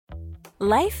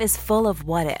Life is full of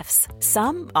what-ifs.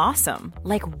 Some awesome,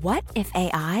 like what if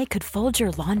AI could fold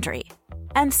your laundry?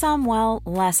 And some, well,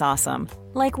 less awesome,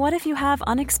 like what if you have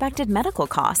unexpected medical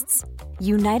costs?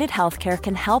 United Healthcare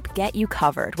can help get you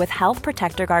covered with Health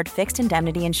Protector Guard fixed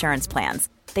indemnity insurance plans.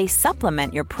 They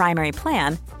supplement your primary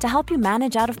plan to help you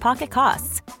manage out-of-pocket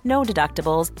costs. No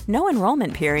deductibles, no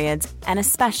enrollment periods, and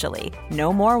especially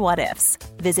no more what-ifs.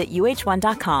 Visit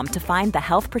uh1.com to find the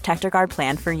Health Protector Guard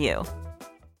plan for you.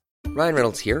 Ryan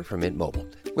Reynolds here from Mint Mobile.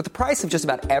 With the price of just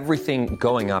about everything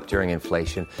going up during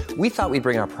inflation, we thought we'd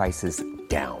bring our prices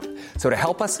down. So to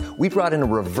help us, we brought in a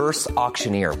reverse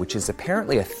auctioneer, which is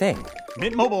apparently a thing.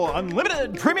 Mint Mobile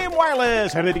Unlimited Premium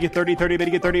Wireless. How to get 30, 30, bit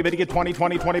to get 30, bit to get 20,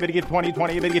 20, 20, bit to get 20,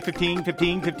 20, bit to get 15,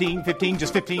 15, 15, 15,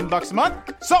 just $15 a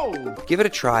month? Sold! Give it a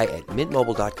try at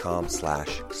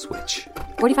mintmobile.com/switch.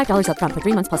 $45 up front for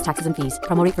 3 months plus taxes and fees.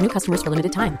 Promo rate for new customers for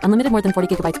limited time. Unlimited more than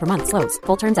 40 gigabytes per month. Slows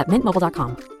full terms at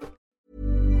mintmobile.com.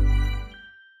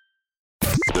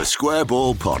 The Square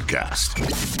Ball Podcast.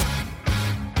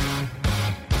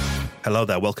 Hello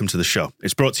there, welcome to the show.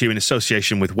 It's brought to you in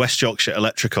association with West Yorkshire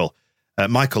Electrical.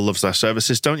 Michael loves their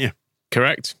services, don't you?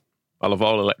 Correct. I love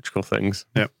all electrical things,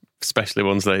 especially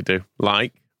ones they do,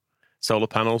 like solar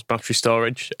panels, battery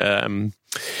storage,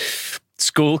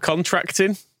 school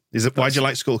contracting. Why do you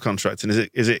like school contracting?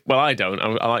 Is it? Well, I don't.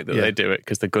 I like that they do it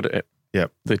because they're good at it. Yeah,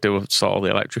 they do sort all the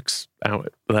electrics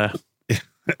out there.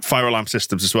 Fire alarm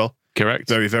systems as well. Correct.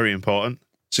 Very, very important.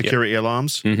 Security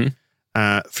alarms for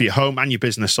your home and your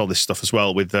business. All this stuff as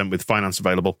well with finance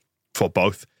available for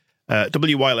both.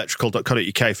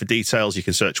 wyelectrical.co.uk for details. You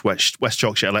can search West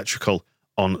Yorkshire Electrical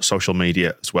on social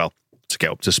media as well to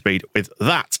get up to speed with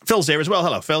that. Phil's here as well.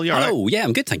 Hello, Phil. You all Hello. right? Yeah,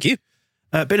 I'm good, thank you.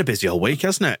 Been a busy old week,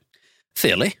 hasn't it?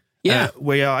 Fairly. Yeah.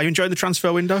 Are you enjoying the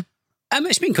transfer window?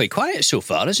 It's been quite quiet so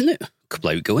far, isn't it? A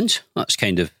couple of outgoings. That's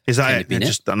kind of is that kind it? Been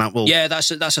it? And that will... Yeah,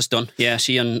 that's us done. Yeah,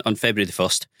 see you on February the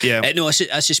 1st. Yeah. No, I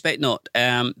suspect not.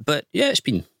 But yeah, it's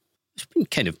been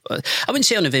kind of. I wouldn't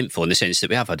say uneventful in the sense that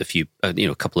we have had a few,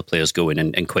 a couple of players going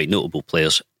and quite notable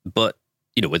players. But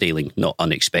with Ayling, not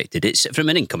unexpected. It's from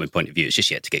an incoming point of view. It's just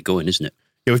yet to get going, isn't it?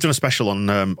 Yeah, we've done a special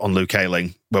on Luke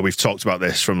Ayling where we've talked about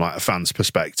this from like a fan's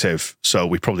perspective. So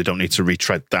we probably don't need to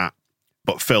retread that.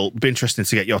 But Phil, it'd be interesting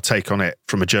to get your take on it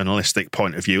from a journalistic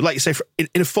point of view. Like you say,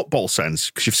 in a football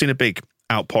sense, because you've seen a big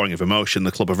outpouring of emotion.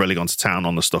 The club have really gone to town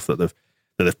on the stuff that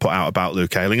they've put out about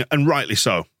Luke Ayling, and rightly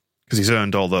so, because he's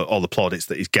earned all the plaudits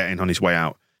that he's getting on his way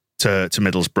out to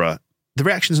Middlesbrough. The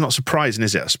reaction's not surprising,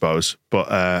 is it, I suppose?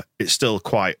 But it's still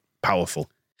quite powerful.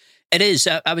 It is.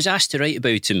 I was asked to write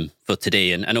about him for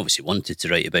today, and obviously wanted to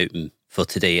write about him for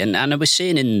today. And I was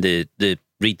saying in the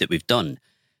read that we've done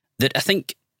that I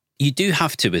think you do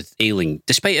have to with Ayling,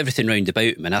 despite everything round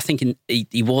about him, and I think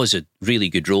he was a really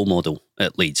good role model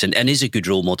at Leeds and is a good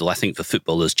role model, I think, for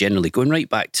footballers generally, going right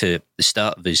back to the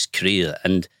start of his career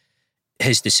and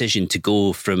his decision to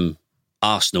go from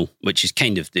Arsenal, which is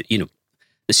kind of the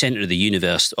centre of the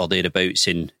universe or thereabouts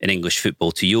in English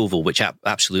football, to Yeovil, which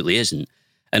absolutely isn't,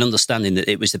 and understanding that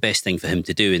it was the best thing for him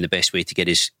to do and the best way to get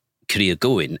his career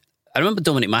going. I remember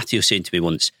Dominic Matteo saying to me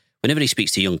once, whenever he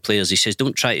speaks to young players, he says,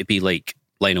 don't try to be like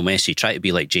Lionel Messi, try to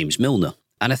be like James Milner.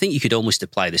 And I think you could almost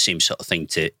apply the same sort of thing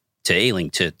to Ayling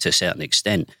to a certain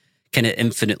extent. Kind of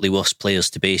infinitely worse players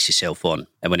to base yourself on,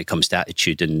 and when it comes to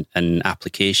attitude and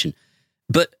application.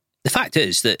 But the fact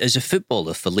is that as a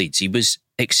footballer for Leeds, he was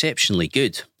exceptionally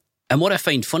good. And what I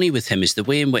find funny with him is the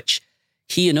way in which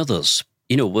he and others,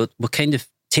 were kind of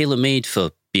tailor-made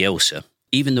for Bielsa,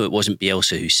 even though it wasn't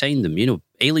Bielsa who signed them.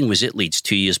 Ayling was at Leeds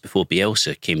 2 years before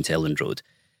Bielsa came to Elland Road.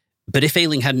 But if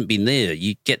Ayling hadn't been there,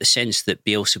 you get the sense that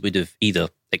Bielsa would have either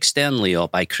externally or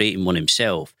by creating one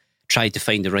himself tried to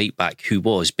find the right back who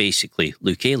was basically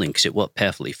Luke Ayling, because it worked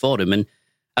perfectly for him. And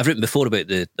I've written before about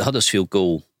the Huddersfield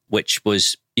goal, which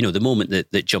was, the moment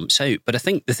that jumps out. But I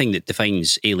think the thing that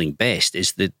defines Ayling best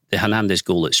is the Hernandez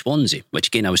goal at Swansea, which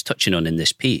again I was touching on in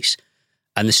this piece,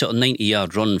 and the sort of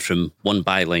 90-yard run from one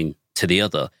byline to the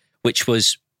other, which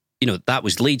was, that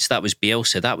was Leeds, that was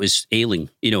Bielsa, that was Ayling,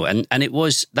 and that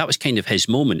was kind of his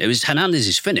moment. It was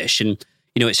Hernandez's finish, and,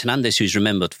 it's Hernandez who's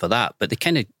remembered for that. But the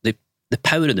kind of, the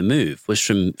power of the move was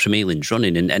from Ayling's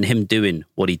running and him doing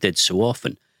what he did so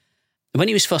often. When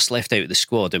he was first left out of the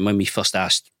squad, and when we first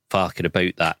asked Farke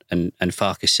about that, and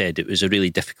Farke said it was a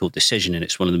really difficult decision and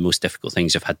it's one of the most difficult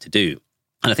things I've had to do.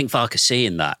 And I think Farke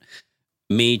saying that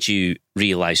made you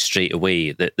realise straight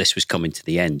away that this was coming to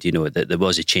the end, that there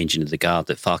was a changing of the guard,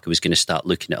 that Farke was going to start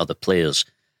looking at other players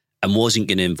and wasn't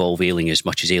going to involve Ayling as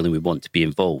much as Ayling would want to be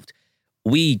involved.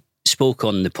 We spoke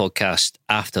on the podcast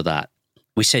after that.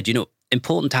 We said,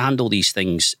 important to handle these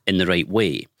things in the right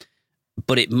way,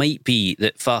 but it might be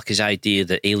that Farke's idea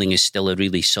that Ayling is still a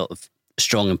really sort of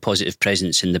strong and positive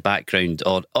presence in the background,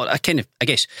 or a kind of, I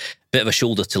guess, bit of a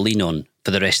shoulder to lean on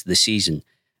for the rest of the season,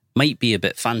 might be a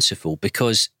bit fanciful,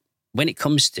 because when it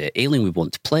comes to it, Ayling would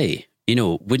want to play,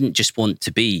 wouldn't just want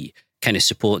to be kind of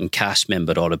supporting cast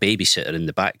member or a babysitter in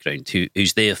the background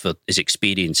who's there for his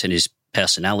experience and his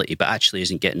personality, but actually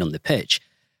isn't getting on the pitch.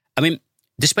 I mean,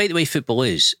 despite the way football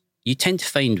is, you tend to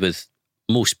find with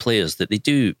most players that they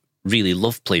do really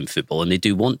love playing football and they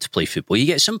do want to play football. You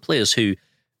get some players who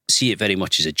see it very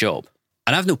much as a job,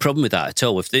 and I have no problem with that at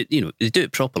all. If they do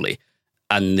it properly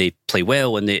and they play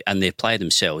well and they apply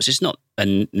themselves, it's not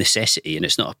a necessity and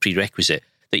it's not a prerequisite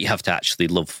that you have to actually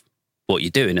love what you're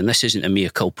doing. And this isn't a mea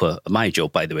culpa of my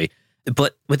job, by the way.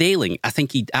 But with Ayling, I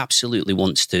think he absolutely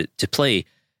wants to play.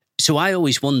 So I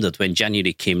always wondered when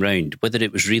January came round whether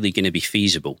it was really going to be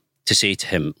feasible to say to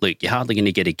him, look, you're hardly going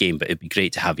to get a game, but it'd be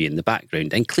great to have you in the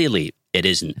background. And clearly it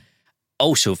isn't.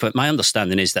 Also, my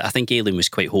understanding is that I think Ayling was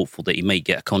quite hopeful that he might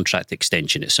get a contract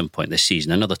extension at some point this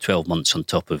season, another 12 months on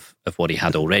top of what he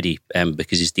had already,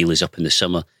 because his deal is up in the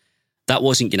summer. That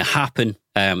wasn't going to happen.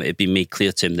 It had been made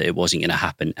clear to him that it wasn't going to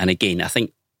happen. And again, I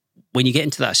think when you get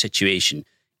into that situation,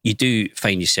 you do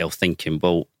find yourself thinking,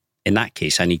 well, in that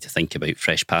case, I need to think about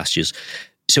fresh pastures.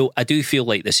 So I do feel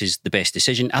like this is the best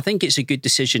decision. I think it's a good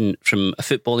decision from a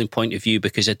footballing point of view,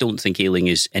 because I don't think Ayling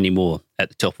is anymore at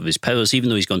the top of his powers, even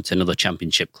though he's gone to another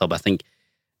championship club. I think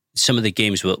some of the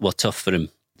games were tough for him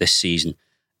this season.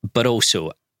 But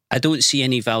also, I don't see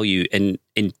any value in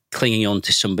clinging on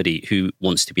to somebody who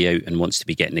wants to be out and wants to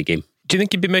be getting a game. Do you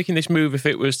think he'd be making this move if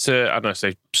it was to, I don't know,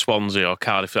 say Swansea or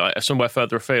Cardiff, like somewhere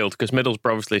further afield? Because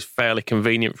Middlesbrough obviously is fairly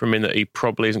convenient for him in that he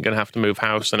probably isn't going to have to move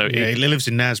house. I know he lives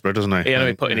in Knaresborough, doesn't he? Yeah, I know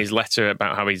he put in his letter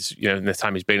about how he's, in the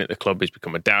time he's been at the club, he's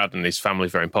become a dad and his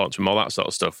family's very important to him, all that sort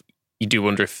of stuff. You do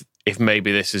wonder if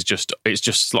maybe this is it's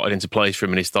just slotted into place for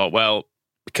him and he's thought, well,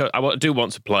 because I do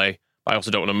want to play, I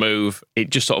also don't want to move. It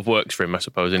just sort of works for him, I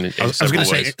suppose. I was going to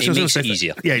say, it makes it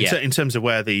easier. Yeah, in terms of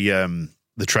where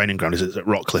the training ground is at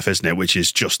Rockcliffe, isn't it? Which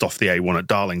is just off the A1 at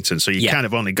Darlington. So you're kind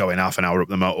of only going half an hour up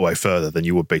the motorway further than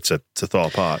you would be to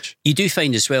Thorpe Arch. You do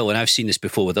find as well, and I've seen this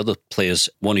before with other players,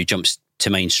 one who jumps to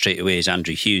mind straight away is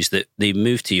Andrew Hughes, that they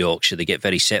move to Yorkshire, they get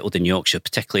very settled in Yorkshire,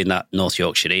 particularly in that North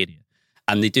Yorkshire area.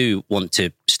 And they do want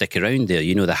to stick around there.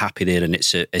 They're happy there and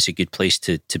it's a good place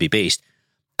to be based.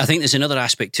 I think there's another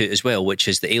aspect to it as well, which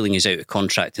is that Ayling is out of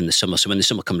contract in the summer. So when the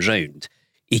summer comes round,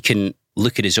 he can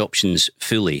look at his options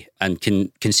fully and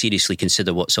can seriously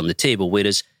consider what's on the table.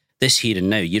 Whereas this here and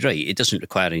now, you're right, it doesn't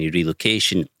require any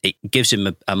relocation. It gives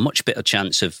him a much better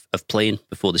chance of playing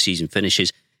before the season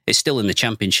finishes. It's still in the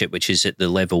Championship, which is at the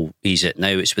level he's at now.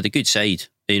 It's with a good side,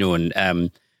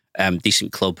 and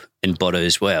decent club in Borough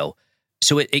as well.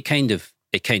 So it kind of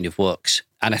works.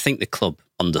 And I think the club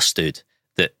understood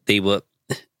that they were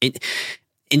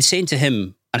in saying to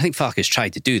him, and I think Farke has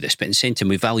tried to do this, but in saying to him,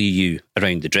 we value you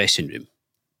around the dressing room.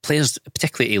 Players,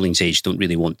 particularly at Ayling's age, don't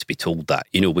really want to be told that.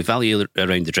 We value you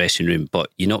around the dressing room,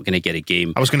 but you're not going to get a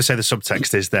game. I was going to say the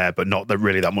subtext is there, but not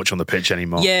really that much on the pitch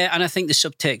anymore. Yeah, and I think the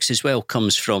subtext as well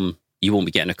comes from, you won't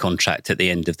be getting a contract at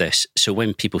the end of this. So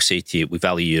when people say to you, we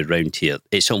value you around here,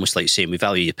 it's almost like saying we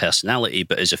value your personality,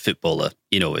 but as a footballer,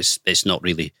 it's not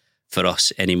really for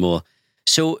us anymore.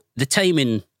 So the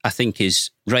timing, I think, is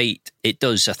right. It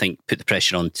does, I think, put the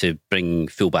pressure on to bring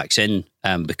fullbacks in,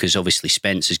 because obviously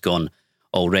Spence has gone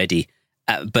already.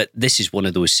 But this is one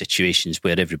of those situations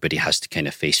where everybody has to kind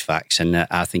of face facts, and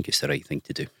I think it's the right thing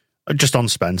to do. Just on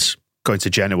Spence, going to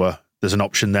Genoa, there's an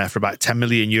option there for about €10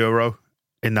 million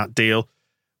in that deal,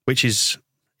 which is,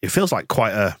 it feels like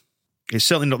it's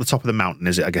certainly not the top of the mountain,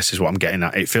 is it? I guess is what I'm getting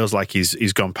at. It feels like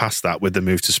he's gone past that with the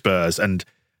move to Spurs, and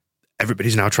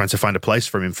everybody's now trying to find a place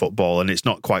for him in football, and it's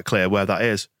not quite clear where that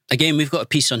is. Again, we've got a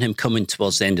piece on him coming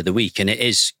towards the end of the week, and it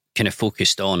is kind of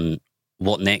focused on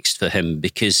what next for him,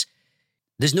 because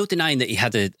there's no denying that he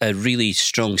had a really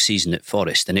strong season at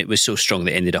Forest, and it was so strong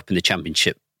that he ended up in the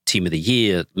Championship Team of the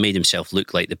Year, made himself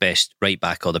look like the best right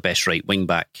back or the best right wing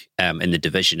back in the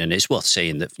division. And it's worth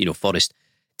saying that Forest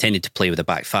tended to play with a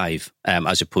back five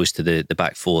as opposed to the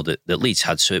back four that Leeds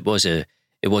had, so it was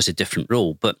a different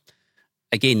role. But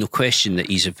again, no question that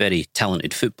he's a very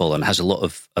talented footballer and has a lot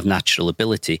of natural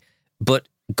ability. But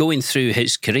going through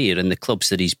his career and the clubs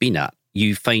that he's been at,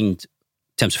 you find,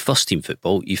 in terms of first team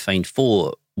football, you find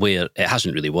 4 where it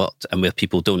hasn't really worked and where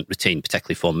people don't retain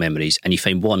particularly fond memories, and you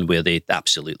find 1 where they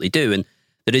absolutely do. And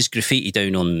there is graffiti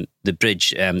down on the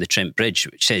bridge, the Trent Bridge,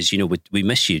 which says, we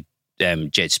miss you,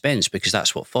 Jed Spence, because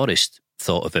that's what Forest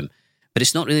thought of him. But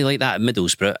it's not really like that at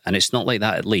Middlesbrough, and it's not like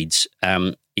that at Leeds.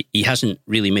 He hasn't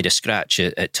really made a scratch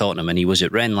at Tottenham, and he was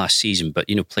at Rennes last season, but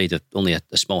played only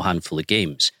a small handful of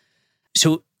games.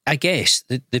 So I guess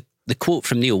the quote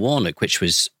from Neil Warnock, which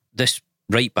was, this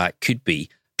right back could be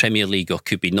Premier League or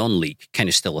could be non-league, kind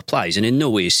of still applies. And in no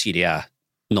way is Serie A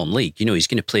non-league. He's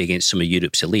going to play against some of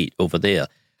Europe's elite over there.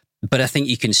 But I think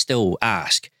you can still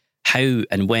ask, how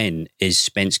and when is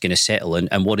Spence going to settle,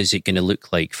 and what is it going to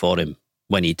look like for him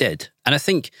when he did? And I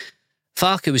think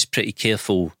Farke was pretty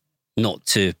careful not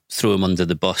to throw him under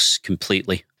the bus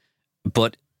completely.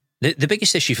 But the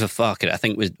biggest issue for Farke, I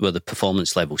think, were the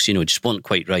performance levels. Just weren't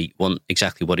quite right, weren't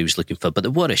exactly what he was looking for. But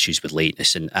there were issues with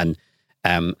lateness and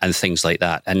things like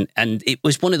that. And it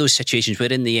was one of those situations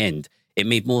where, in the end, it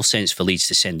made more sense for Leeds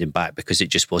to send him back because it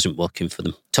just wasn't working for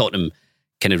them. Tottenham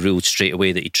kind of ruled straight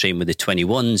away that he'd train with the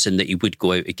 21s and that he would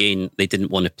go out again. They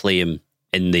didn't want to play him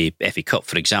in the FA Cup,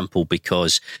 for example,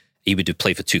 because he would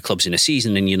play for 2 clubs in a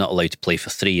season and you're not allowed to play for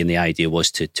 3, and the idea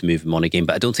was to move him on again.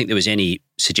 But I don't think there was any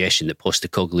suggestion that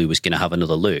Postecoglou was going to have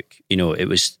another look. It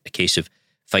was a case of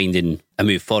finding a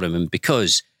move for him. And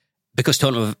because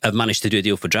Tottenham have managed to do a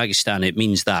deal for Dragistan, it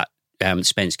means that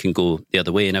Spence can go the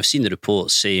other way. And I've seen the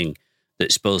reports saying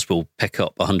that Spurs will pick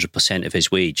up 100% of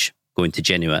his wage going to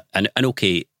Genoa. And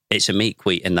okay, it's a make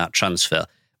weight in that transfer,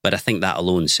 but I think that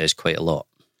alone says quite a lot.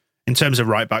 In terms of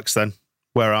right backs then,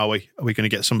 where are we? Are we going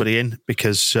to get somebody in?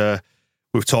 Because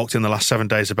we've talked in the last 7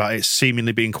 days about it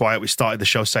seemingly being quiet. We started the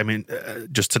show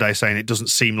just today saying it doesn't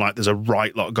seem like there's a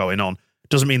right lot going on.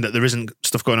 Doesn't mean that there isn't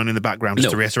stuff going on in the background,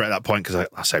 just to reiterate that point, because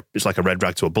I say it's like a red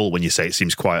rag to a bull when you say it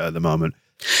seems quiet at the moment.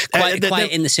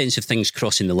 Quiet in the sense of things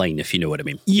crossing the line, if you know what I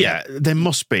mean. Yeah, there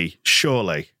must be,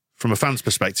 surely. From a fan's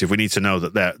perspective, we need to know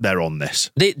that they're on this.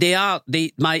 They are.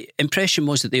 My impression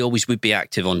was that they always would be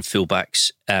active on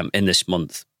fullbacks in this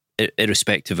month,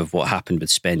 irrespective of what happened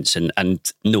with Spence,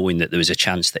 and knowing that there was a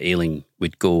chance that Ayling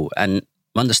would go. And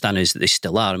my understanding is that they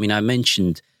still are. I mean, I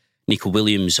mentioned Nico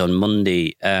Williams on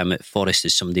Monday at Forest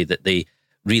as somebody that they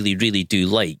really, really do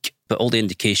like, but all the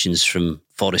indications from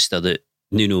Forest are that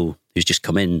Nuno, who's just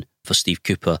come in for Steve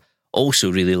Cooper,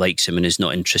 also really likes him and is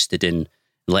not interested in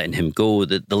letting him go.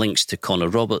 The links to Connor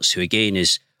Roberts, who again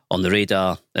is on the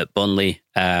radar at Burnley.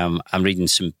 I'm reading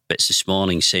some bits this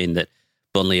morning saying that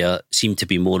Burnley seem to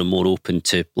be more and more open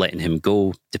to letting him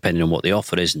go, depending on what the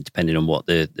offer is and depending on what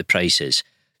the price is.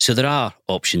 So there are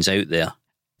options out there.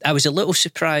 I was a little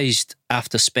surprised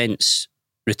after Spence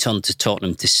returned to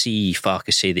Tottenham to see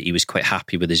Farke say that he was quite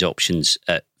happy with his options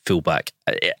at fullback.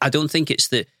 I don't think it's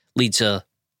that Leeds are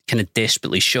kind of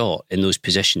desperately short in those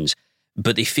positions,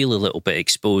 but they feel a little bit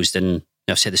exposed. And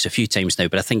I've said this a few times now,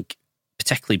 but I think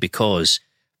particularly because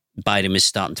Byram is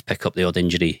starting to pick up the odd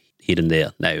injury here and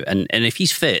there now. And if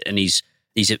he's fit and he's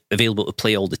available to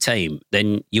play all the time,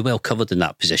 then you're well covered in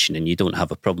that position and you don't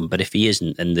have a problem. But if he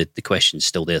isn't, then the question's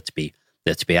still there to be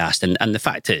asked. And the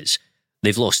fact is,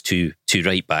 they've lost two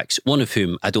right backs, one of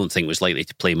whom I don't think was likely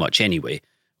to play much anyway,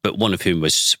 but one of whom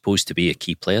was supposed to be a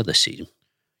key player this season.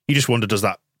 You just wonder, does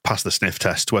that pass the sniff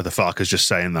test, whether Farke's just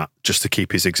saying that just to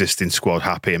keep his existing squad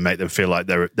happy and make them feel like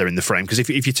they're in the frame? Because if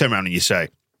you turn around and you say,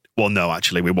 well, no,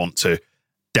 actually, we want to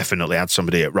definitely add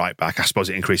somebody at right back, I suppose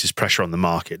it increases pressure on the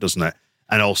market, doesn't it?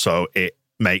 And also it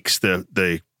makes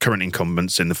the current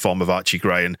incumbents in the form of Archie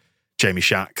Gray and Jamie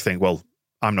Shack think, well,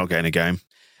 I'm not getting a game.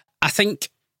 I think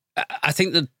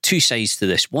there are two sides to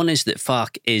this. One is that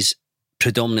Farke is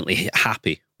predominantly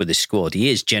happy with his squad. He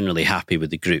is generally happy with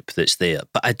the group that's there.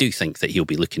 But I do think that he'll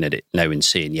be looking at it now and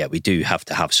saying, yeah, we do have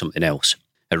to have something else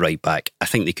at right back. I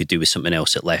think they could do with something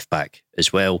else at left back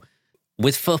as well.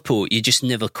 With Firpo, you're just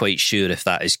never quite sure if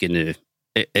that is going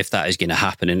to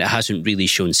happen, and it hasn't really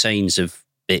shown signs of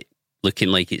it looking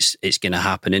like it's going to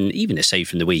happen. And even aside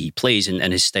from the way he plays and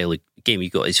his style of game,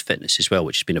 you've got his fitness as well,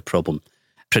 which has been a problem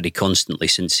pretty constantly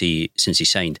since he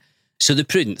signed. So the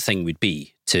prudent thing would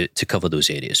be to cover those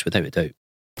areas, without a doubt.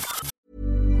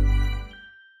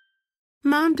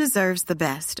 Mom deserves the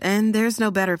best, and there's no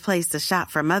better place to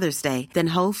shop for Mother's Day than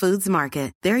Whole Foods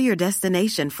Market. They're your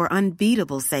destination for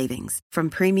unbeatable savings, from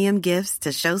premium gifts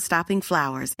to show-stopping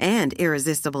flowers and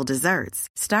irresistible desserts.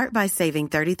 Start by saving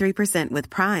 33% with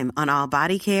Prime on all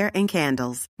body care and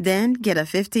candles. Then get a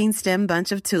 15-stem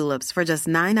bunch of tulips for just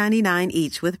 $9.99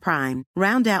 each with Prime.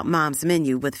 Round out Mom's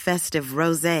menu with festive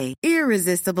rosé,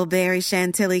 irresistible berry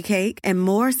chantilly cake, and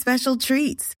more special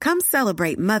treats. Come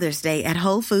celebrate Mother's Day at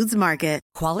Whole Foods Market.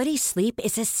 Quality sleep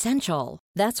is essential.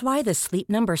 That's why the Sleep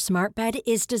Number Smart Bed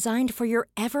is designed for your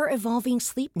ever-evolving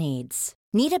sleep needs.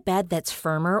 Need a bed that's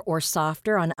firmer or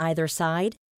softer on either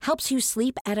side? helps you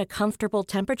sleep at a comfortable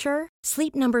temperature?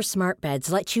 Sleep Number Smart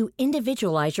Beds let you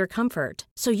individualize your comfort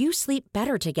so you sleep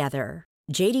better together.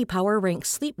 J.D. Power ranks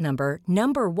Sleep Number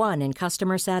number 1 in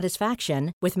customer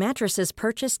satisfaction with mattresses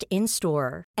purchased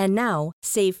in-store. And now,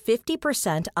 save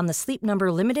 50% on the Sleep Number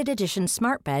Limited Edition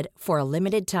Smart Bed for a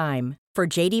limited time. For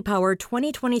J.D. Power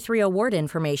 2023 award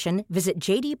information, visit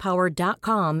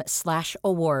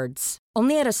jdpower.com/awards.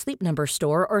 Only at a Sleep Number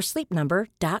store or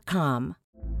sleepnumber.com.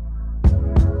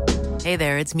 Hey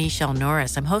there, it's Michelle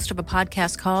Norris. I'm host of a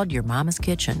podcast called Your Mama's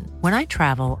Kitchen. When I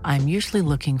travel, I'm usually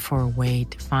looking for a way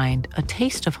to find a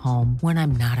taste of home when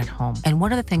I'm not at home. And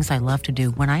one of the things I love to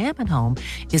do when I am at home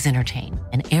is entertain.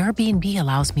 And Airbnb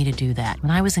allows me to do that.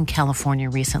 When I was in California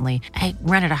recently, I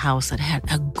rented a house that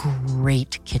had a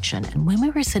great kitchen. And when we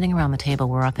were sitting around the table,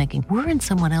 we were all thinking, we're in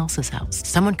someone else's house.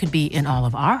 Someone could be in all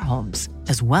of our homes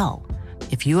as well.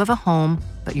 If you have a home,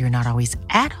 but you're not always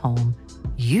at home,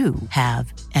 you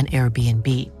have an Airbnb.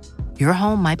 Your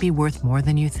home might be worth more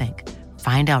than you think.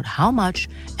 Find out how much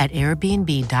at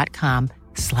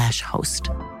airbnb.com/host.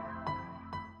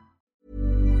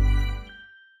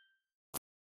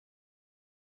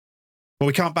 Well,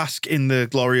 we can't bask in the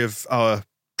glory of our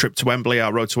trip to Wembley,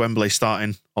 our road to Wembley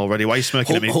starting already. Why are you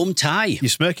smirking at me? Home tie. You're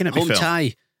smirking at me, Phil. Home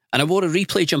tie. And I wore a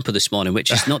replay jumper this morning,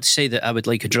 which is not to say that I would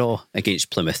like a draw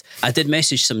against Plymouth. I did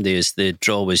message somebody as the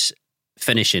draw was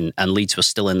finishing and Leeds were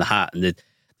still in the hat and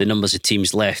the numbers of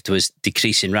teams left was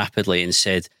decreasing rapidly, and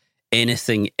said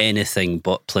anything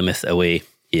but Plymouth away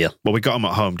here. Well, we got them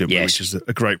at home, didn't we? Which is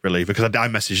a great relief, because I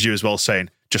messaged you as well saying,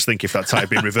 just think if that tie had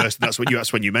been reversed. And that's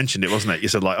when you mentioned it, wasn't it? You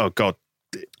said like, oh God.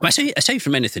 Well, aside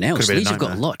from anything else, Leeds have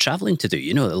got a lot of travelling to do,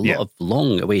 a lot of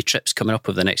long away trips coming up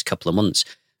over the next couple of months.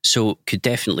 So could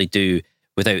definitely do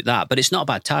without that. But it's not a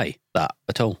bad tie, that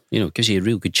at all. It gives you a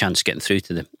real good chance of getting through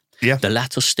to the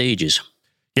latter stages. Is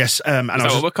Yes. that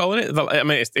what we're calling it? I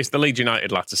mean, it's the Leeds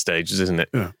United latter stages, isn't it?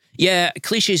 Yeah.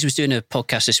 Clichés was doing a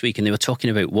podcast this week and they were talking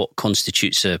about what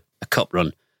constitutes a cup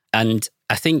run. And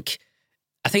I think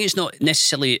it's not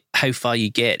necessarily how far you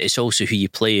get, it's also who you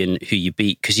play and who you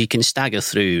beat, because you can stagger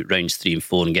through rounds 3 and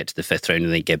 4 and get to the 5th round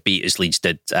and then get beat, as Leeds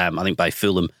did, I think, by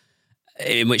Fulham,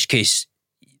 in which case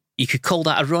you could call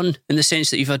that a run in the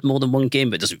sense that you've had more than one game,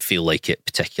 but it doesn't feel like it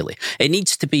particularly. It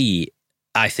needs to be,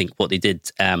 I think, what they did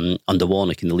under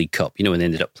Warnock in the League Cup, when they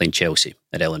ended up playing Chelsea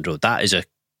at Elland Road. That is a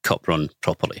cup run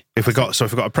properly. If we got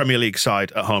a Premier League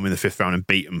side at home in the 5th round and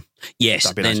beat them,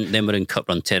 yes, then we're in cup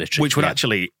run territory. Which would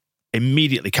actually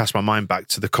immediately cast my mind back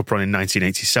to the cup run in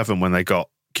 1987 when they got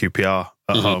QPR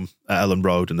at home at Elland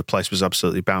Road and the place was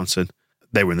absolutely bouncing.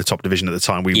 They were in the top division at the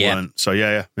time, we weren't. So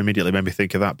immediately made me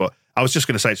think of that. But I was just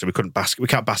going to say, so we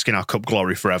can't bask in our cup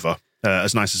glory forever.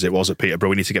 As nice as it was at Peterborough,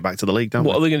 we need to get back to the league, don't we?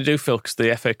 What are we going to do, Phil? Because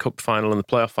the FA Cup final and the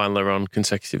playoff final are on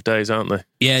consecutive days, aren't they?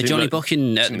 Yeah, Johnny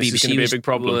Buchan at the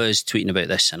BBC was tweeting about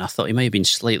this, and I thought he may have been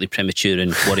slightly premature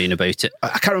in worrying about it. I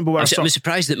can't remember where I was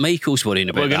surprised that Michael's worrying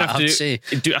about that, I have to say.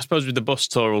 I suppose with the bus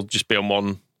tour, will just be on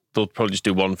one. They'll probably just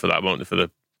do one for that, won't they? For the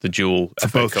dual for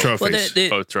both trophies.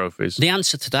 Both trophies. The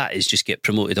answer to that is just get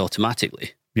promoted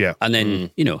automatically. Yeah. And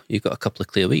then, you've got a couple of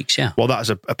clear weeks, Well, that is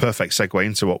a perfect segue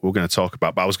into what we're going to talk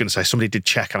about. But I was going to say, somebody did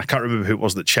check, and I can't remember who it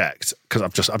was that checked,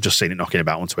 because I've just seen it knocking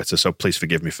about on Twitter, so please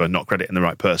forgive me for not crediting the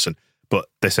right person. But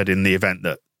they said in the event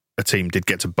that a team did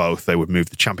get to both, they would move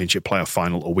the Championship playoff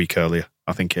final a week earlier,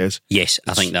 I think it is. Yes,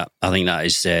 I think that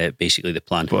is basically the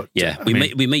plan. But,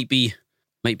 we might be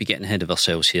getting ahead of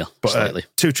ourselves here slightly.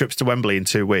 2 trips to Wembley in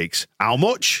 2 weeks. How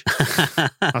much?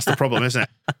 That's the problem, isn't it?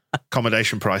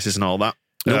 Accommodation prices and all that.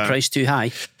 No price too high.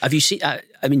 Have you seen,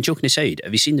 joking aside,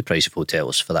 have you seen the price of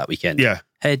hotels for that weekend? Yeah.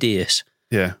 Hideous.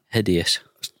 Yeah. Hideous.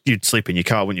 You'd sleep in your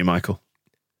car, wouldn't you, Michael?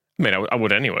 I mean, I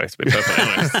would anyway, to be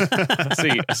perfectly honest.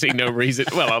 I see no reason.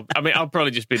 Well, I'll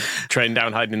probably just be trained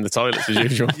down hiding in the toilets as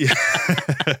usual.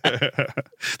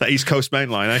 That East Coast main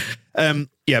line, eh?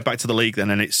 Back to the league then,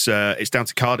 and it's down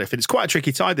to Cardiff. And it's quite a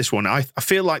tricky tie, this one. I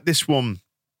feel like this one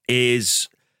is,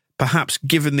 perhaps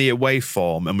given the away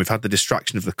form, and we've had the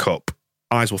distraction of the cup,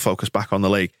 eyes will focus back on the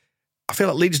league. I feel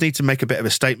like Leeds need to make a bit of a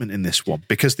statement in this one,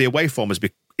 because the away form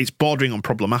it's bordering on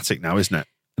problematic now, isn't it?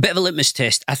 A bit of a litmus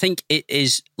test. I think it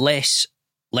is less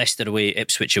Leicester away,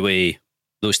 Ipswich away,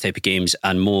 those type of games,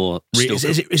 and more Stoke,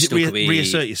 is it Stoke away,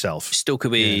 reassert yourself? Stoke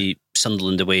away,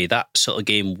 Sunderland away, that sort of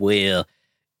game where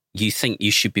you think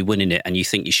you should be winning it and you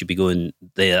think you should be going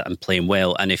there and playing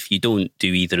well. And if you don't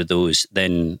do either of those,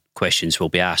 then questions will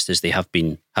be asked, as they have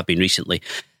been recently.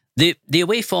 The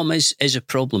away form is a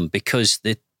problem because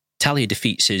the tally of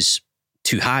defeats is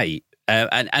too high.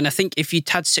 And I think if you'd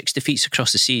had 6 defeats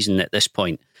across the season at this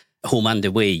point, home and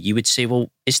away, you would say, well,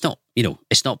 it's not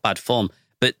bad form.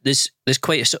 But there's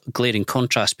quite a sort of glaring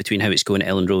contrast between how it's going at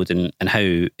Ellen Road and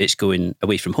how it's going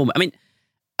away from home. I mean,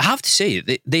 I have to say,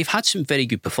 they've had some very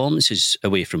good performances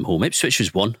away from home. Ipswich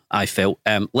was one, I felt.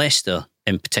 Leicester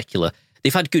in particular.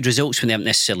 They've had good results when they haven't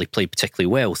necessarily played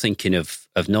particularly well, thinking of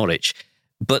Norwich.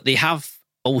 But they have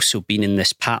also been in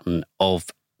this pattern of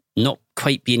not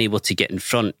quite being able to get in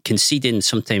front, conceding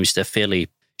sometimes to a fairly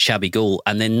shabby goal,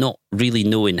 and then not really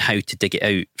knowing how to dig it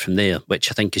out from there,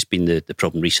 which I think has been the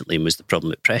problem recently and was the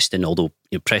problem at Preston, although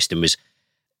Preston was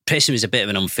a bit of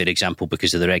an unfair example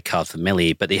because of the red card for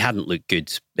Millier, but they hadn't looked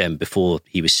good before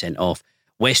he was sent off.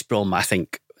 West Brom, I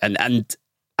think, and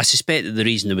I suspect that the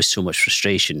reason there was so much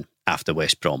frustration after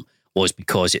West Brom was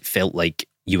because it felt like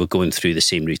you were going through the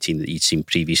same routine that you'd seen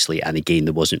previously, and again,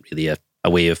 there wasn't really a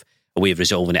way of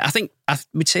resolving it. I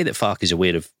would say that Farke is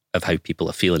aware of how people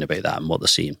are feeling about that and what they're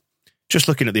seeing. Just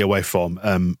looking at the away form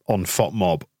on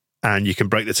FOTMob, and you can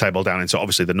break the table down into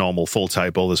obviously the normal full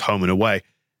table, there's home and away.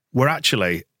 We're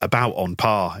actually about on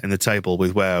par in the table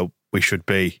with where we should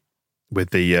be with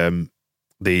the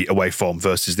away form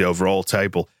versus the overall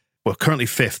table. We're currently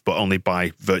fifth, but only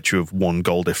by virtue of 1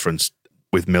 goal difference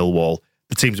with Millwall.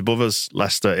 The teams above us,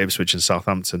 Leicester, Ipswich and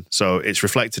Southampton. So it's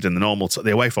reflected in the normal...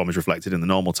 the away form is reflected in the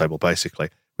normal table, basically,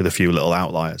 with a few little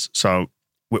outliers. So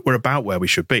we're about where we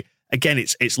should be. Again,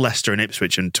 it's Leicester and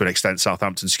Ipswich and to an extent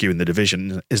Southampton skewing the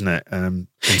division, isn't it?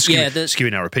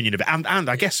 Skewing our opinion of it. And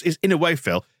I guess in a way,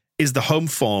 Phil, is the home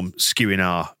form skewing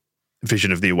our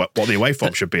vision of what the away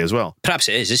form should be as well? Perhaps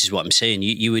it is. This is what I'm saying.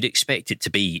 You would expect it to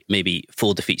be maybe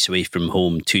 4 defeats away from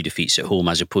home, 2 defeats at home,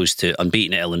 as opposed to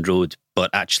unbeaten at Ellen Road, but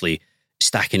actually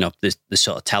stacking up the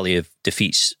sort of tally of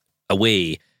defeats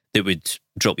away that would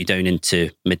drop you down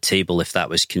into mid-table if that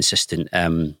was consistent,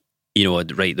 right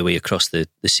the way across the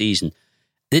season.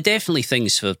 There are definitely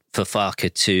things for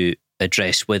Farke to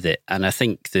address with it, and I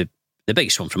think the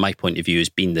biggest one from my point of view has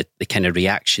been the kind of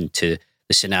reaction to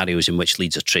the scenarios in which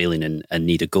Leeds are trailing and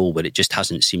need a goal, where it just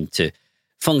hasn't seemed to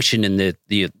function, and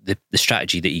the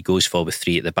strategy that he goes for with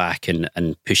 3 at the back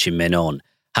and pushing men on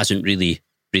hasn't really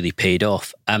paid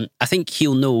off. I think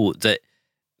he'll know that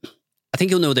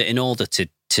in order to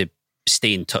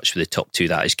stay in touch with the top 2,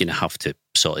 that is going to have to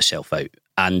sort itself out.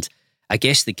 And I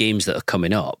guess the games that are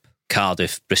coming up,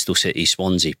 Cardiff, Bristol City,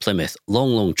 Swansea, Plymouth,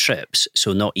 long trips,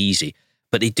 so not easy,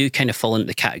 but they do kind of fall into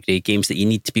the category of games that you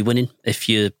need to be winning if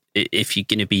you're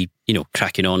going to be,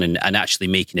 cracking on and actually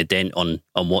making a dent on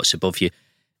what's above you.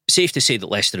 Safe to say that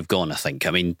Leicester have gone, I think.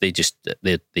 I mean, they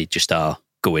just are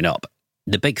going up.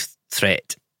 The big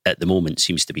threat at the moment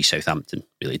seems to be Southampton,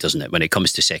 really, doesn't it? When it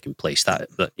comes to second place, that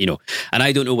and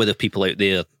I don't know whether people out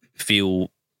there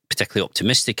feel particularly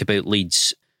optimistic about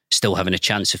Leeds still having a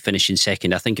chance of finishing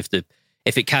second. I think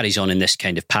if it carries on in this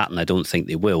kind of pattern, I don't think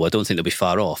they will. I don't think they'll be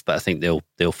far off, but I think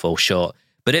they'll fall short.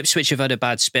 But Ipswich have had a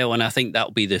bad spell, and I think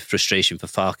that'll be the frustration for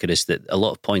Farke, is that a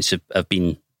lot of points have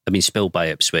been spilled by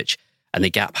Ipswich, and the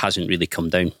gap hasn't really come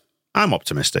down. I'm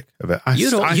optimistic of it.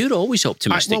 You're always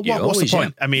optimistic. What's the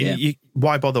point? I mean,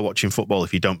 why bother watching football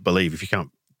if you don't believe, if you can't?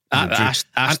 Ask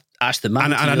the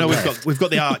man. And I know we've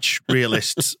got the arch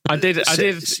realist. I did,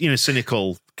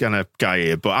 cynical kind of guy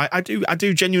here, but I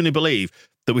do genuinely believe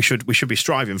that we should be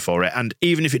striving for it. And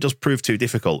even if it does prove too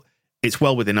difficult, it's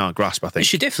well within our grasp, I think. We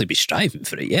should definitely be striving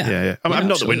for it, yeah. I mean,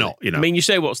 not that we're not, I mean, you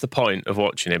say what's the point of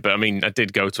watching it, but I mean, I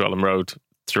did go to Ellen Road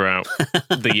throughout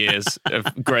the years of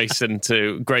Grayson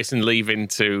leaving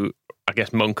to, I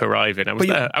guess, Monk arriving. I was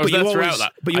there throughout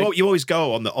that. But you always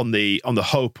go on the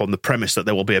hope, on the premise that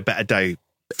there will be a better day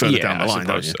further down the line.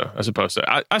 I suppose so.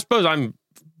 I suppose I'm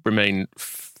remain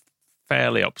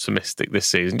fairly optimistic this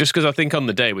season, just because I think on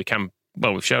the day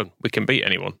we've shown we can beat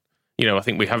anyone. I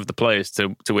think we have the players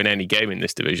to win any game in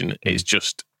this division. It's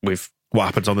just what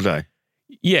happens on the day.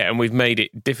 Yeah, and we've made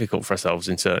it difficult for ourselves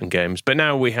in certain games. But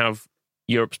now we have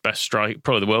Europe's best striker,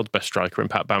 probably the world's best striker in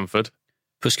Pat Bamford.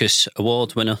 Puskas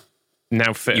Award winner.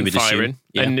 Now fit and firing.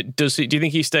 Yeah. And do you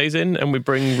think he stays in and we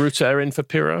bring Rutter in for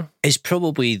Pirro? It's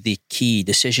probably the key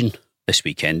decision this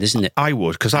weekend, isn't it? I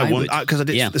would, because I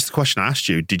did. Yeah. This is the question I asked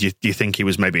you. Do you think he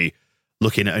was maybe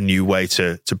looking at a new way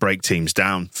to break teams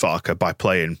down, Farke, by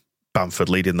playing Bamford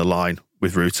leading the line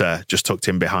with Rutter just tucked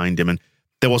in behind him? And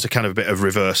there was a kind of a bit of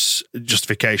reverse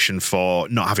justification for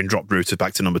not having dropped Rutter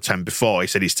back to number 10 before. He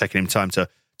said he's taken him time to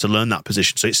learn that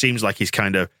position. So it seems like he's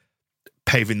kind of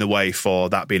paving the way for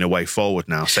that being a way forward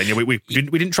now, saying we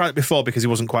didn't try it before because he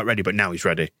wasn't quite ready, but now he's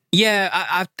ready.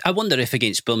 Yeah, I wonder if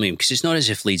against Birmingham, because it's not as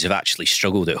if Leeds have actually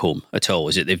struggled at home at all,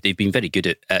 is it? They've been very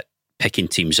good at picking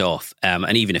teams off,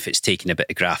 and even if it's taking a bit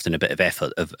of graft and a bit of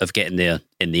effort of getting there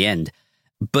in the end.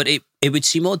 But it would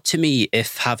seem odd to me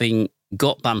if having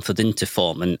got Bamford into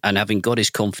form and having got his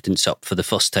confidence up for the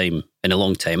first time in a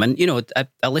long time. And,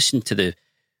 I listened to the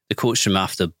coach from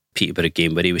after Peterborough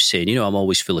game where he was saying, I'm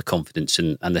always full of confidence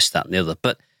and this, that and the other.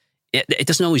 But it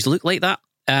doesn't always look like that,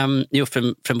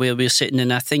 from where we're sitting.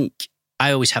 And I think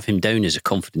I always have him down as a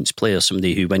confidence player,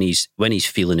 somebody who when he's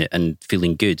feeling it and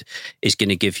feeling good is going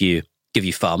to give you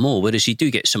far more. Whereas you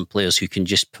do get some players who can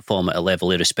just perform at a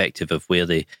level irrespective of where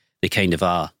they kind of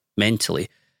are mentally,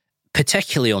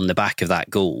 particularly on the back of that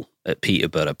goal at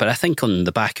Peterborough. But I think on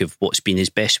the back of what's been his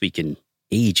best week in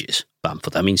ages,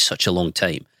 Bamford, I mean, such a long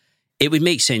time, it would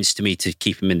make sense to me to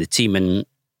keep him in the team. And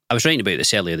I was writing about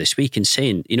this earlier this week and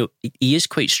saying, he is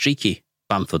quite streaky,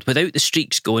 Bamford. Without the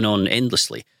streaks going on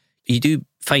endlessly, you do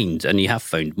find, and you have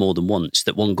found more than once,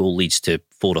 that one goal leads to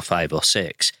 4 or 5 or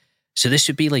 6. So this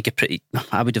would be like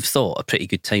I would have thought, a pretty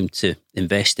good time to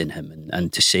invest in him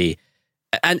and to say,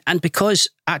 and because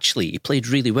actually he played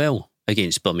really well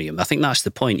against Birmingham. I think that's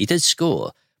the point. He did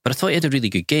score, but I thought he had a really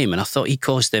good game, and I thought he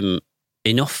caused them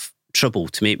enough trouble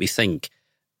to make me think,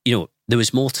 there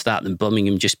was more to that than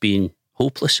Birmingham just being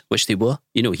hopeless, which they were.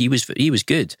 He was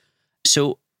good.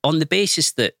 So on the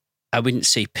basis that I wouldn't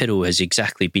say Pirro has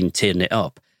exactly been tearing it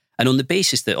up, and on the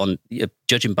basis that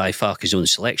judging by Farke's own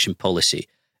selection policy,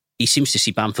 he seems to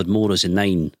see Bamford more as a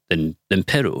 9 than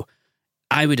Pirro,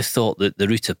 I would have thought that the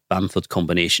Ruta Bamford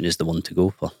combination is the one to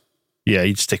go for. Yeah,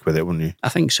 you'd stick with it, wouldn't you? I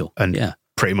think so. And yeah,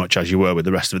 pretty much as you were with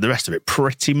the rest of it. The rest of it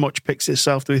pretty much picks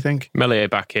itself, do you think? Meslier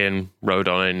back in,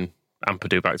 Rodon in,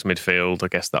 Ampadu back to midfield. I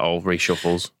guess that all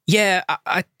reshuffles. Yeah,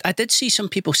 I did see some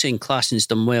people saying Klaasen's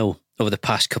done well over the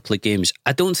past couple of games.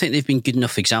 I don't think they've been good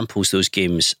enough examples, those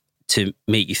games, to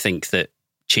make you think that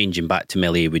changing back to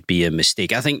Meslier would be a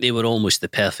mistake. I think they were almost the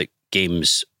perfect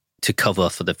games to cover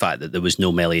for the fact that there was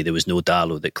no Meslier, there was no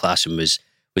Darlow, that Klaasen was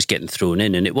getting thrown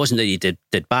in. And it wasn't that he did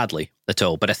badly at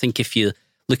all. But I think if you're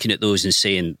looking at those and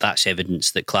saying that's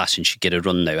evidence that Klaasen should get a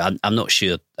run now, I'm not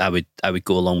sure I would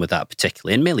go along with that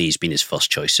particularly. And Mellier's been his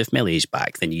first choice. So if Mellier's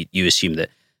back, then you assume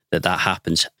that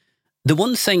happens. The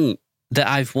one thing that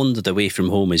I've wondered away from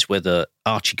home is whether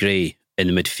Archie Gray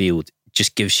in the midfield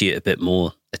just gives you a bit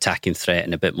more attacking threat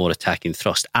and a bit more attacking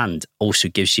thrust, and also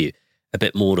gives you a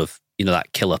bit more of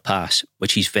that killer pass,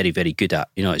 which he's very, very good at.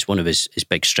 It's one of his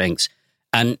big strengths.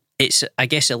 And it's, I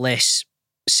guess, a less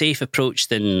safe approach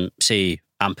than, say,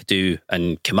 Ampadu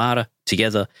and Kamara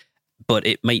together, but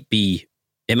it might be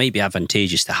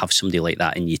advantageous to have somebody like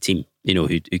that in your team,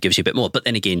 who gives you a bit more. But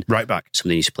then again, right back,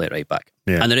 somebody needs to play it right back.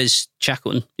 Yeah. And there is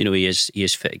Shackleton. He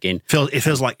is fit again.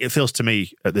 It feels to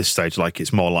me at this stage like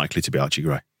it's more likely to be Archie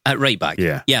Gray at right back.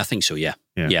 Yeah, I think so. Yeah,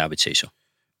 I would say so.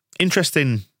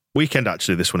 Interesting weekend,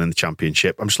 actually, this one in the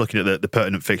Championship. I'm just looking at the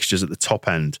pertinent fixtures at the top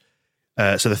end.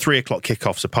 So the 3 o'clock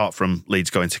kickoffs, apart from Leeds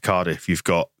going to Cardiff, you've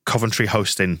got Coventry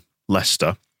hosting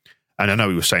Leicester. And I know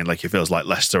he was saying it feels like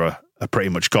Leicester are pretty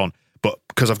much gone. But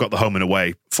because I've got the home and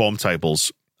away form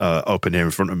tables open here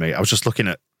in front of me, I was just looking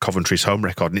at Coventry's home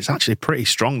record, and it's actually pretty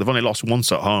strong. They've only lost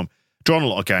once at home, drawn a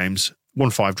lot of games,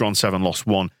 won 5, drawn 7, lost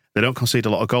 1. They don't concede a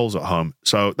lot of goals at home.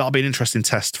 So that'll be an interesting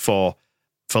test for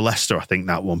Leicester, I think,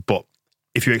 that one. But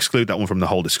if you exclude that one from the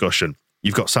whole discussion,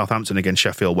 you've got Southampton against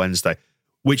Sheffield Wednesday,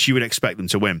 which you would expect them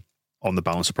to win on the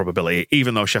balance of probability,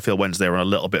 even though Sheffield Wednesday are on a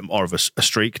little bit more of a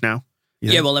streak now.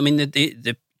 Yeah, well, I mean,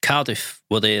 the Cardiff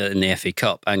were there in the FA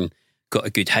Cup and got a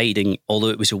good hiding, although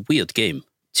it was a weird game.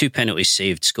 2 penalties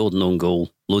saved, scored an own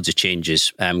goal, loads of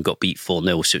changes, got beat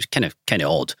 4-0, so it was kind of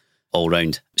odd all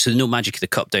round. So there's no magic of the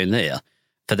cup down there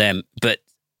for them. But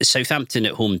Southampton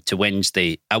at home to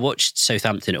Wednesday, I watched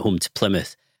Southampton at home to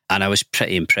Plymouth, and I was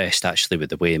pretty impressed, actually, with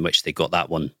the way in which they got that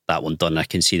one done. I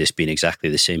can see this being exactly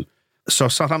the same. So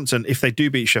Southampton, if they do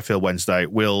beat Sheffield Wednesday,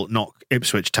 will knock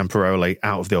Ipswich temporarily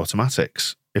out of the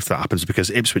automatics, if that happens, because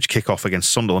Ipswich kick off against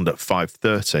Sunderland at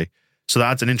 5:30. So that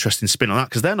adds an interesting spin on that,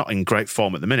 because they're not in great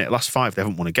form at the minute. Last 5, they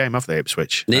haven't won a game, have they,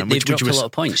 Ipswich? They've dropped a lot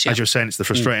of points, yeah. As you were saying, it's the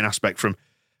frustrating aspect from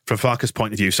Farke's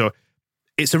point of view. So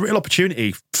it's a real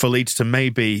opportunity for Leeds to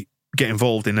maybe get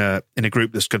involved in a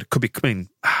group that's could be coming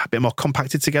a bit more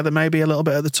compacted together, maybe a little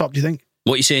bit at the top, do you think?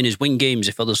 What you're saying is win games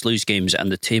if others lose games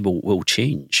and the table will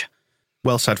change.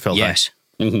 Well said, Phil. Yes.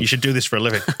 You should do this for a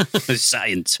living.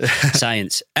 Science.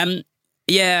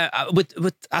 Yeah,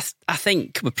 I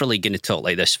think we're probably going to talk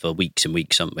like this for weeks and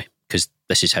weeks, aren't we? Because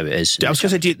this is how it is. I was going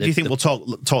to say, do you think we'll talk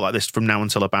like this from now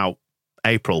until about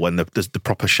April, when the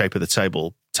proper shape of the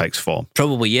table takes form?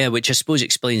 Probably, yeah, which I suppose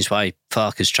explains why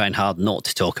Farke is trying hard not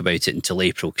to talk about it until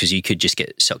April, because you could just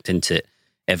get sucked into it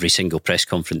every single press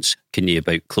conference, couldn't you,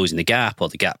 about closing the gap or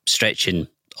the gap stretching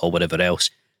or whatever else.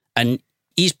 And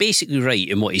he's basically right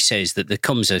in what he says, that there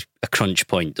comes a crunch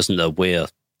point, doesn't there, where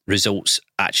results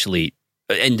actually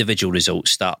individual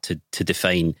results start to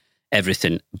define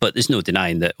everything. But there's no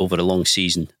denying that over a long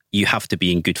season, you have to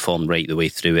be in good form right the way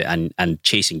through it and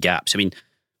chasing gaps. I mean,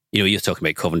 you're talking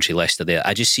about Coventry, Leicester there.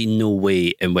 I just see no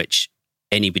way in which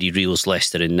anybody reels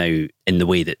Leicester in now in the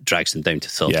way that drags them down to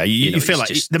third. Yeah, you feel like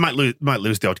they might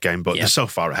lose the odd game, but they're so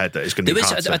far ahead that it's going to be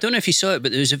hard. I don't know if you saw it,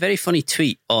 but there was a very funny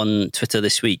tweet on Twitter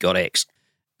this week, or X,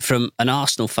 from an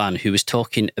Arsenal fan who was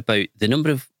talking about the number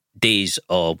of days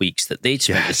or weeks that they'd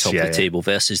spent at the top of the table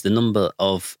versus the number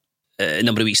of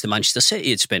weeks that Manchester City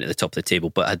had spent at the top of the table,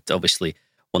 but had obviously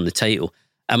won the title,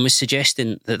 and was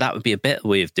suggesting that would be a better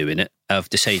way of doing it, of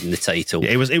deciding the title.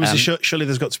 Yeah, it was surely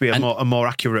there's got to be a more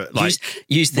accurate way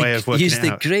of working use it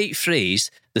the out. Great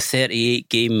phrase, the 38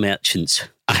 game merchants,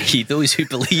 i.e. those who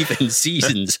believe in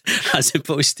seasons as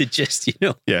opposed to just,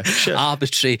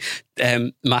 arbitrary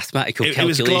mathematical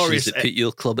calculations that put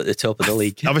your club at the top of the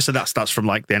league. Obviously that's from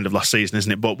like the end of last season,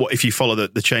 isn't it? But what if you follow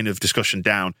the chain of discussion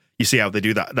down, you see how they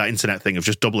do that internet thing of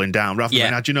just doubling down rather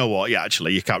than, do you know what? Yeah,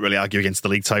 actually, you can't really argue against the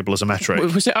league table as a metric.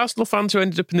 Was it Arsenal fans who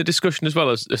ended up in the discussion as well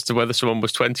as to whether someone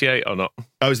was 28 or not?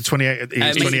 Oh, was it 28? He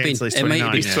was 28 until he's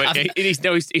 29.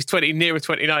 He's 20, nearer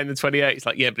 29 than 28. It's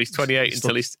like, yeah, but he's 28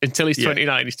 until he's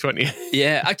 29. He's 28.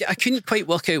 Yeah, I couldn't quite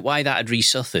work out why that had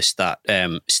resurfaced, that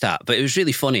stat, but it was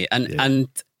really funny. And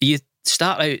you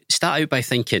start out by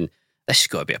thinking, this has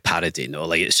got to be a parody,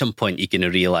 like at some point you're going to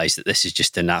realise that this is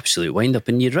just an absolute wind-up,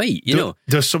 and you're right,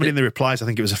 There's somebody in the replies, I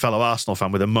think it was a fellow Arsenal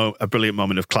fan with a brilliant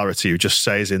moment of clarity who just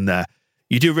says in there,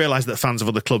 you do realise that fans of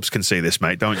other clubs can see this,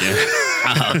 mate, don't you?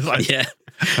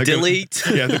 Delete.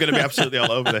 They're going to be absolutely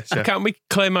all over this. Yeah. Can't we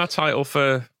claim our title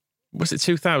for, was it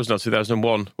 2000 or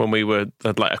 2001 when we were,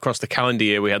 like, across the calendar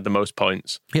year we had the most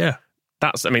points? Yeah.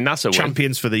 That's a win.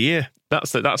 Champions for the year.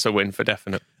 That's a win for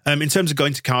definite. In terms of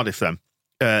going to Cardiff then,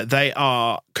 they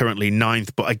are currently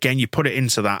 9th, but again, you put it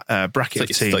into that bracket of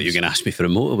teams. I thought you were going to ask me for a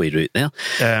motorway route there.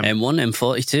 M1,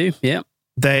 M42, yeah.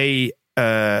 They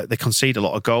concede a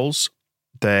lot of goals.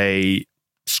 They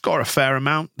score a fair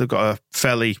amount. They've got a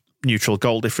fairly neutral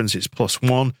goal difference. It's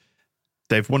 +1.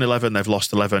 They've won 11, they've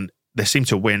lost 11. They seem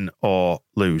to win or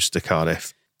lose to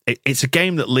Cardiff. It's a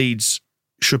game that Leeds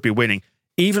should be winning.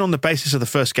 Even on the basis of the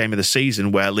first game of the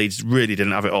season where Leeds really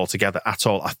didn't have it all together at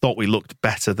all, I thought we looked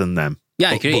better than them.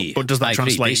 Yeah, I agree. But does that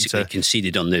translate Basically into...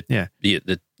 conceded on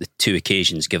the 2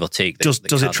 occasions, give or take. Does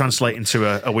it translate into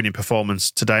a winning performance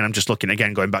today? And I'm just looking,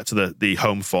 again, going back to the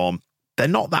home form. They're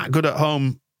not that good at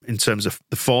home in terms of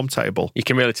the form table. You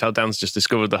can really tell Dan's just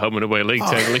discovered the home and away league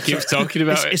table. He keeps talking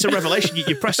about it. It's a revelation.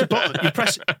 You press a button.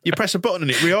 You press a button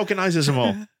and it reorganises them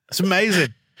all. It's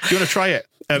amazing. Do you want to try it?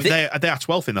 They are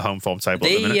 12th in the home form table at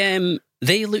the minute.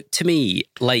 They look to me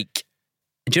like...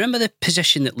 Do you remember the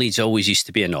position that Leeds always used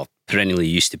to be in, or perennially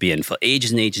used to be in for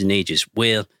ages and ages and ages,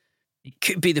 where it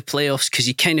could be the playoffs because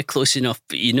you're kind of close enough,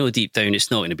 but you know deep down it's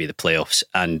not going to be the playoffs.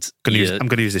 And I'm going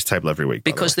to use this table every week.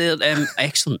 Because they're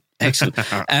excellent.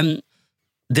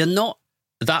 They're not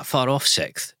that far off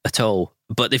 6th at all,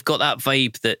 but they've got that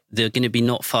vibe that they're going to be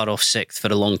not far off 6th for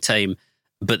a long time,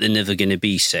 but they're never going to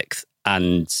be 6th.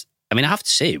 And I mean, I have to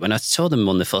say, when I saw them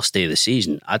on the first day of the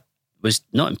season, I was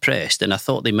not impressed, and I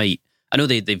thought they might. I know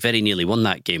they very nearly won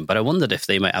that game, but I wondered if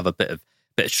they might have a bit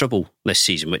of trouble this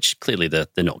season, which clearly they're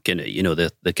not going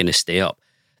to. They're going to stay up.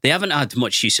 They haven't had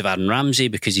much use of Aaron Ramsey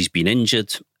because he's been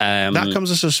injured. That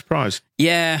comes as a surprise.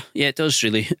 Yeah, it does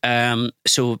really.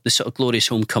 So the sort of glorious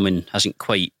homecoming hasn't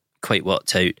quite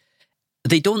worked out.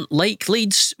 They don't like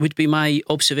Leeds, would be my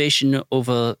observation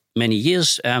over many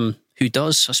years. Who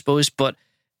does, I suppose? But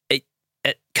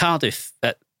at Cardiff,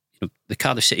 at the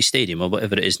Cardiff City Stadium or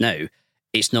whatever it is now,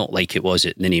 it's not like it was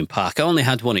at Ninian Park. I only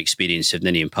had one experience of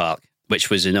Ninian Park, which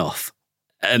was enough.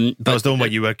 But that was the one where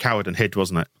you were a coward and hid,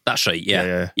 wasn't it? That's right.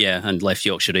 Yeah, and left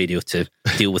Yorkshire Radio to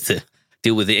deal with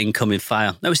the incoming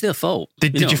fire. That was their fault.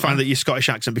 Did you find that your Scottish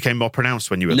accent became more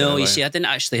pronounced when you were there? No, you see, I didn't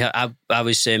actually. I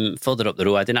was further up the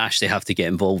road. I didn't actually have to get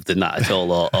involved in that at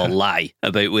all, or lie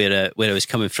about where I was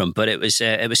coming from. But it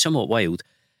was somewhat wild.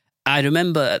 I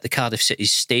remember at the Cardiff City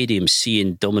Stadium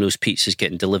seeing Domino's pizzas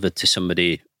getting delivered to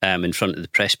somebody in front of the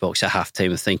press box at halftime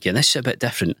and thinking, this is a bit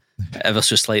different, ever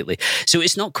so slightly. So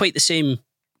it's not quite the same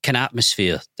kind of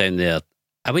atmosphere down there.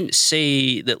 I wouldn't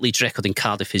say that Leeds' record in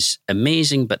Cardiff is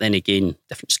amazing, but then again,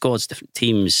 different squads, different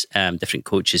teams, different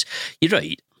coaches. You're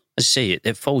right. As I say,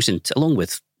 it falls into, along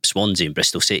with Swansea and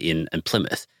Bristol City and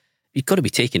Plymouth, you've got to be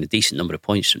taking a decent number of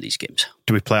points from these games.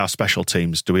 Do we play our special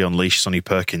teams? Do we unleash Sonny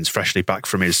Perkins, freshly back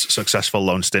from his successful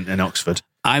loan stint in Oxford?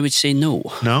 I would say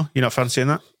no. No? You're not fancying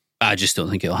that? I just don't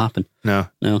think it'll happen. No.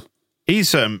 No.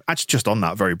 He's, actually just on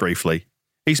that very briefly,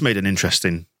 he's made an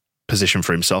interesting position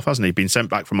for himself, hasn't he? Been sent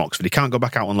back from Oxford. He can't go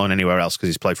back out on loan anywhere else because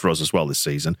he's played for us as well this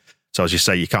season. So as you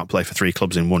say, you can't play for 3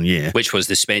 clubs in 1 year. Which was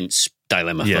the Spence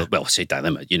dilemma. Yeah. Well, I say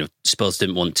dilemma. Spurs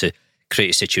didn't want to create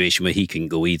a situation where he can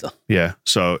go either. Yeah,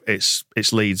 so it's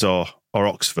Leeds or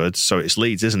Oxford. So it's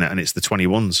Leeds, isn't it? And it's the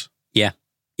 21s.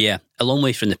 Yeah. A long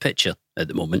way from the picture at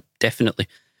the moment, definitely.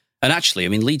 And actually, I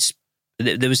mean, Leeds,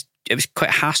 it was quite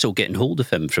a hassle getting hold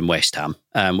of him from West Ham.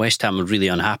 West Ham were really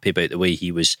unhappy about the way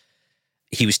he was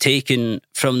taken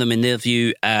from them in their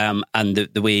view, and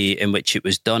the way in which it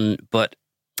was done. But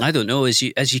I don't know, as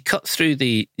you cut through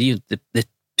the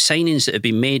signings that have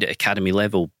been made at academy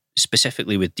level,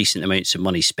 specifically with decent amounts of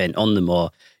money spent on them, or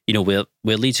where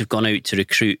Leeds have gone out to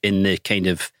recruit in the kind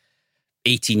of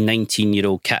 18,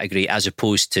 19-year-old category as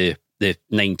opposed to the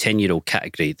 9, 10-year-old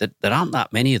category, there aren't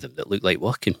that many of them that look like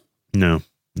working. No.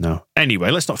 Anyway,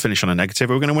 let's not finish on a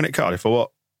negative. Are we going to win at Cardiff or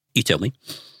what? You tell me.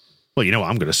 Well, you know what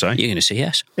I'm going to say. You're going to say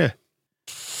yes. Yeah.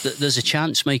 There's a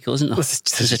chance, Michael, isn't there?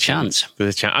 There's a chance.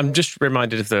 There's a chance. I'm just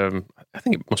reminded of I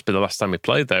think it must be the last time we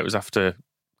played there. It was after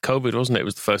COVID, wasn't it? It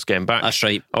was the first game back. That's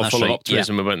right. Full of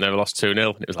optimism. Yeah. We went there, lost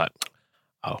 2-0, and it was like,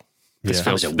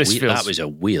 that was a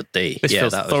weird day. This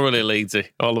feels thoroughly Leedsy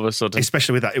all of a sudden.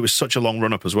 Especially with that, it was such a long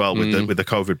run up as well with the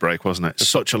COVID break, wasn't it?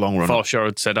 Such a long run up. Forshaw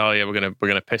had said, "Oh yeah, we're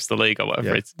gonna piss the league or whatever."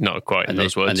 Yeah. It's not quite in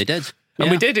those words, and they did.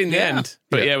 And we did in the end.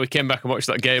 But we came back and watched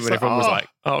that game, and everyone was like,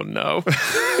 "Oh no!"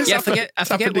 I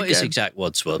forget what his exact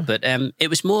words were, but it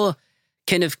was more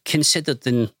kind of considered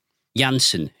than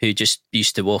Janssen, who just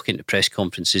used to walk into press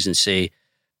conferences and say,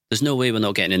 "There's no way we're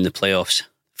not getting in the playoffs."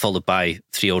 Followed by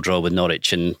 3-0 draw with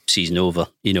Norwich and season over.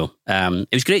 It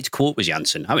was great to quote with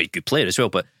Janssen. I mean, good player as well,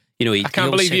 but I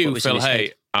can't believe you, Phil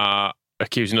Hay, are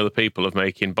accusing other people of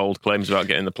making bold claims about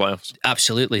getting the playoffs.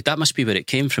 Absolutely, that must be where it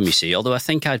came from. You see, although I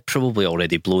think I'd probably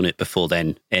already blown it before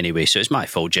then anyway, so it's my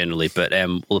fault generally. But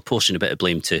we'll apportion a bit of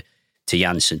blame to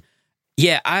Janssen.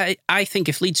 Yeah, I think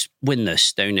if Leeds win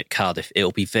this down at Cardiff,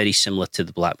 it'll be very similar to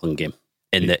the Blackburn game.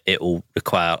 In that it will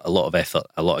require a lot of effort,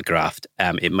 a lot of graft.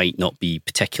 It might not be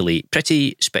particularly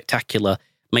pretty spectacular,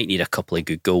 might need a couple of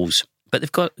good goals, but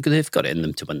they've got it in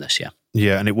them to win this, yeah.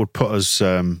 Yeah, and it would put us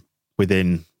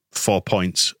within 4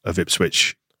 points of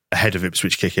Ipswich, ahead of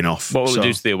Ipswich kicking off. What will we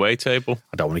do to the away table?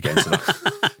 I don't want to get into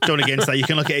that. You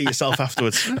can look at it yourself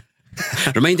afterwards.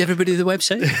 Remind everybody of the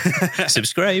website.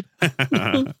 Subscribe.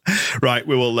 Right,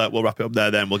 we'll wrap it up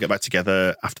there then. We'll get back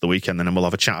together after the weekend then, and we'll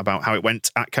have a chat about how it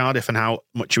went at Cardiff and how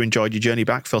much you enjoyed your journey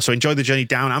back, Phil. So enjoy the journey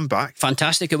down and back.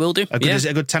 Fantastic, I will do. Is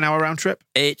it a good 10-hour round trip?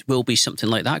 It will be something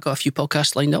like that. Got a few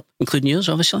podcasts lined up, including yours,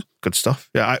 obviously. Good stuff.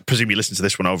 Yeah, I presume you listen to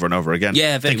this one over and over again.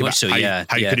 Yeah, very much so, yeah.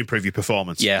 How you could improve your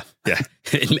performance. Yeah.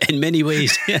 in many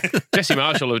ways. Jesse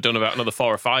Marshall will have done about another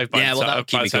 4 or 5 by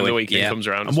the time the weekend comes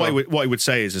around. And what he would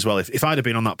say is as well, if I'd have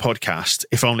been on that podcast,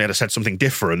 if only I'd have said something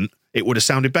different, it would have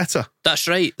sounded better. That's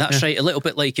right. Right. A little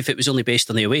bit like if it was only based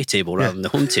on the away table rather than the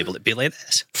home table, it'd be like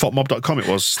this. Fotmob.com it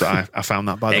was that I found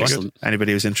that, by the way.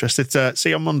 Anybody who's interested, see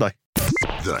you on Monday.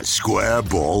 The Square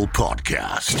Ball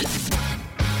Podcast.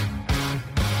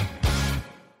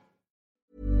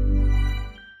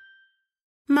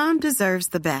 Mom deserves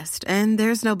the best, and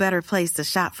there's no better place to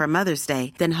shop for Mother's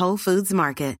Day than Whole Foods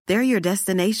Market. They're your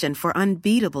destination for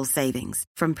unbeatable savings,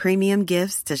 from premium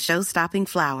gifts to show-stopping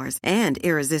flowers and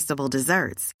irresistible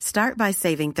desserts. Start by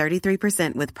saving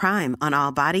 33% with Prime on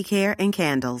all body care and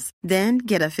candles. Then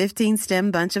get a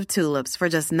 15-stem bunch of tulips for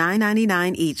just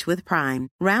 $9.99 each with Prime.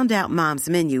 Round out Mom's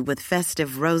menu with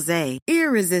festive rosé,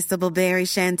 irresistible berry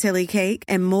chantilly cake,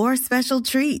 and more special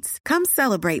treats. Come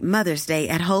celebrate Mother's Day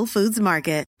at Whole Foods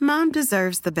Market. Mom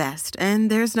deserves the best,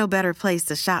 and there's no better place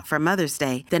to shop for Mother's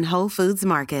Day than Whole Foods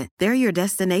Market. They're your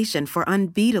destination for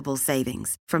unbeatable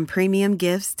savings, from premium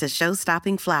gifts to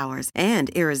show-stopping flowers and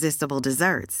irresistible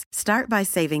desserts. Start by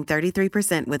saving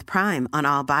 33% with Prime on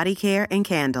all body care and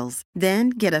candles. Then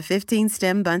get a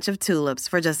 15-stem bunch of tulips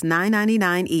for just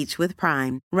 $9.99 each with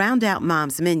Prime. Round out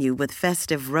Mom's menu with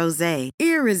festive rosé,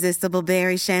 irresistible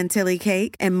berry chantilly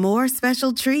cake, and more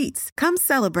special treats. Come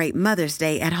celebrate Mother's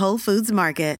Day at Whole Foods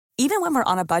Market. Even when we're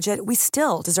on a budget, we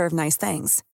still deserve nice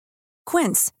things.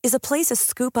 Quince is a place to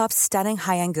scoop up stunning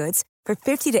high-end goods for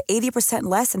 50 to 80%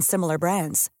 less than similar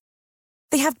brands.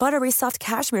 They have buttery soft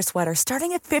cashmere sweaters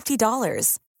starting at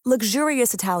 $50,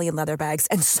 luxurious Italian leather bags,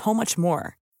 and so much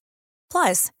more.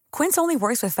 Plus, Quince only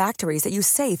works with factories that use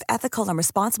safe, ethical, and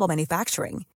responsible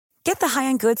manufacturing. Get the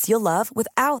high-end goods you'll love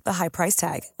without the high price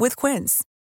tag with Quince.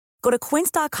 Go to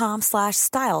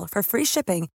quince.com/style for free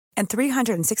shipping and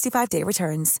 365-day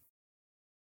returns.